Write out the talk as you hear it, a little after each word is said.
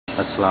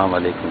Assalamu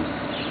alaikum.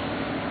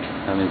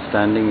 I'm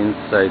standing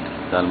inside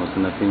Darul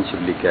Musannefin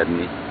Shibli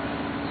Academy.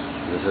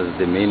 This is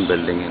the main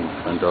building in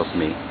front of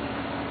me.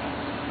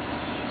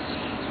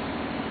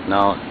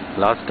 Now,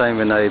 last time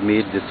when I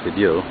made this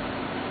video,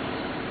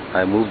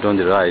 I moved on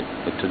the right,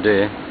 but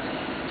today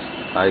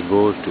I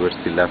go towards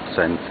the left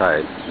hand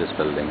side this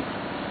building.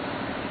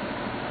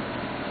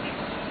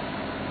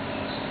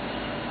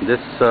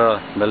 This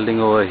building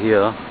over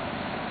here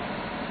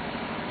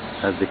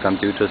has the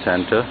computer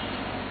center,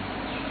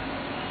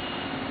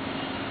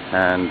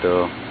 and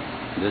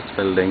this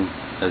building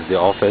has the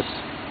office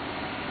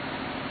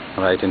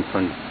right in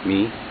front of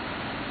me,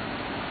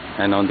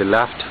 and on the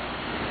left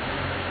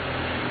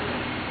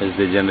is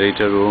the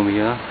generator room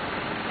here,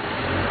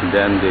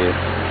 then the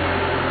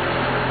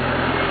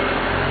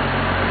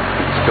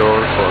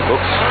store for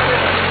books,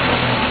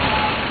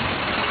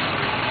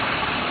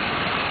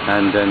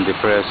 and then the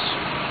press.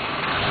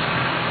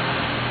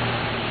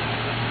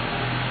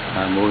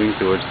 I'm moving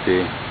towards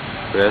the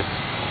press.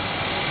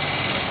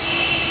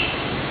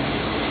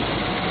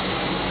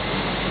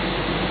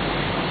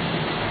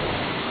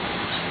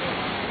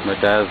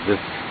 But as this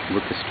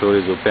bookstore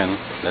is open,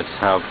 let's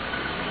have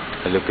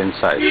a look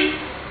inside.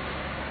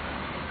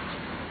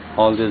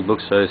 All these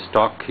books are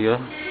stocked here.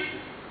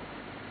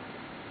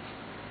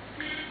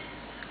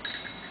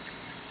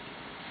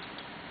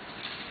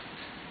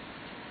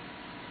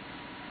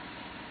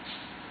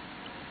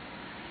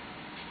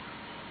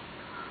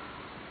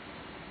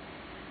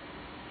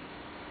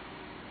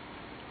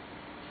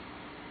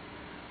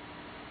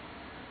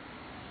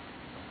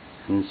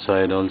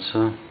 Inside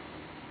also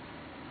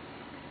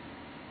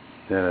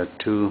there are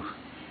two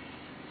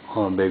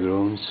big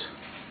rooms.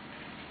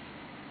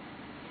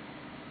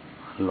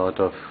 A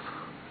lot of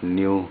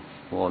new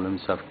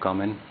volumes have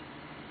come in.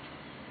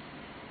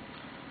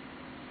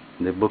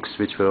 The books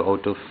which were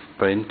out of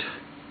print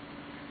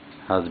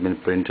has been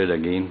printed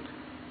again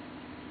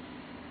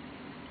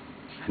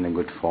in a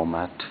good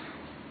format.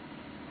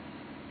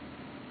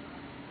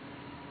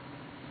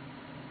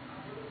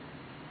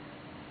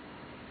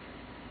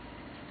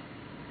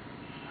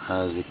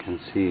 As you can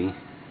see,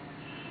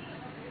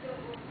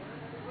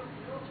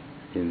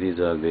 these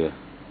are the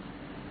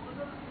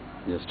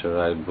just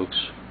arrived books.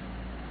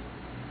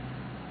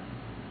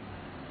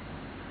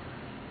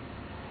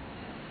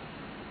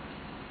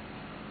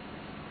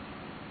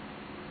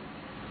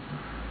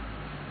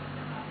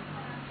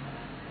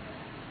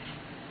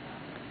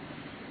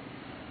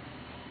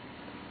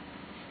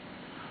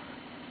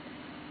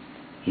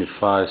 The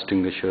fire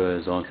extinguisher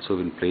has also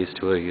been placed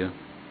over here.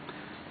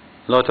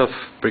 A lot of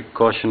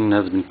precaution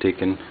has been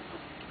taken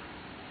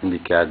in the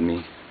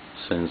academy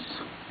since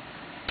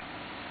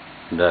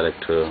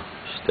Director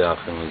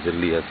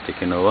has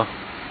taken over,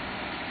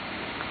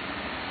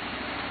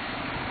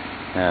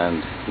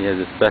 and he has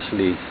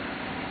especially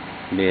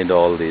made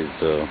all these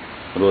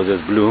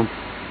roses bloom.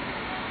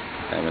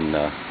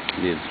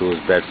 These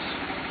rose beds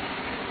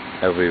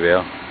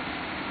everywhere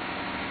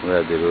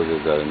where the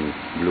roses are in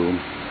bloom,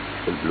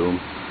 full bloom.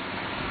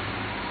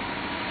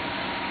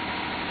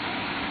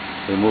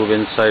 We move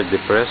inside the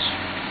press.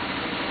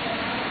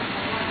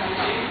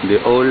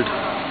 The old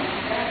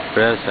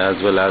press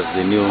as well as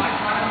the new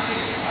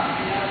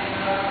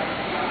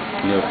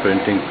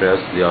printing press,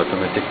 the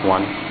automatic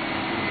one.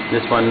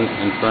 This one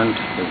in front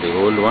is the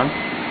old one,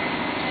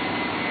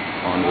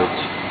 on which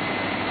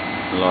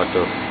a lot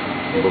of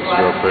books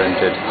were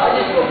printed.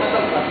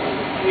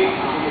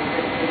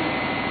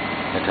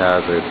 It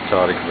has a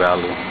historic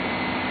value,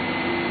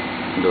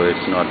 though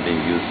it's not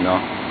being used now.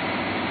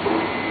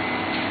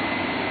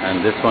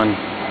 And this one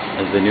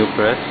is the new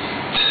press,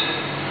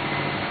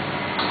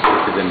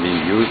 which isn't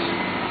being used.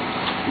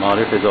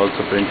 Marif is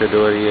also printed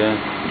over here.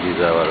 These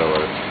are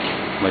our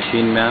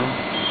machine man.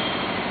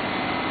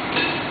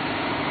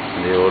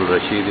 The old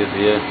Rashid is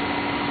here,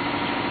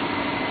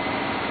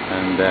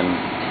 and then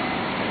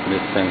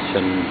this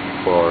section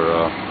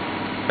for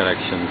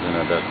corrections and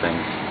other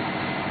things.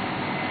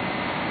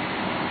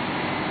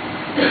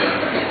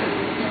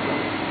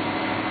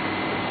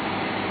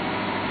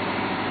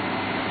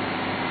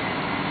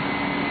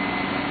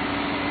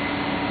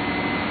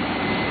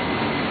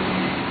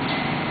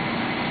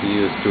 He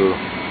used to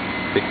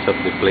fix up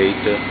the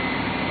plate,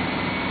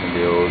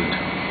 the old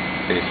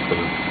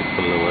faithful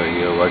people over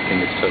here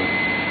working still.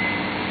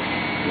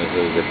 This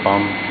is the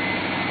pump.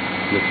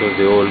 This was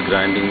the old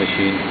grinding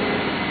machine,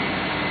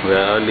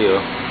 where earlier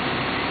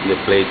the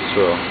plates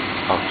were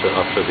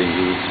after being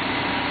used.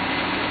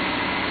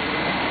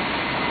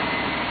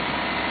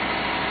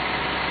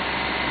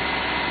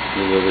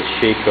 This was a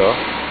shaker,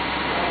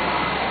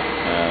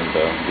 and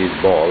these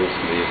balls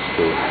they used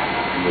to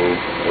move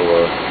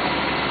over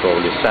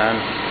probably sand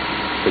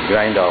to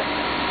grind off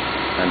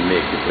and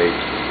make the plate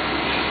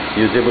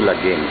usable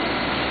again.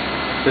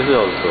 This is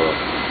also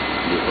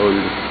the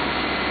old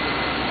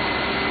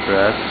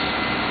press,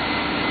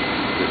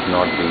 is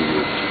not being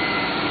used.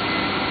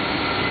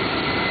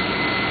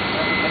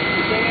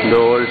 The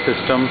old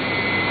system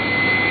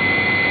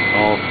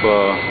of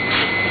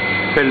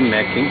film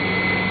making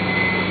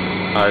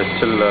are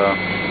still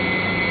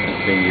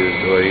being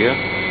used over here.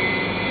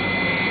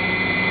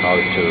 How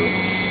to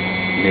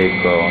make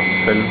a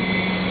film,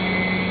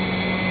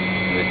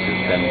 which is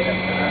then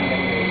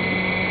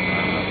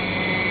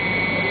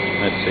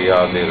let's see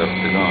how the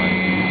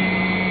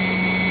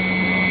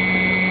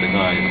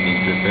guy is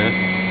being prepared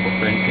for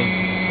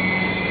printing.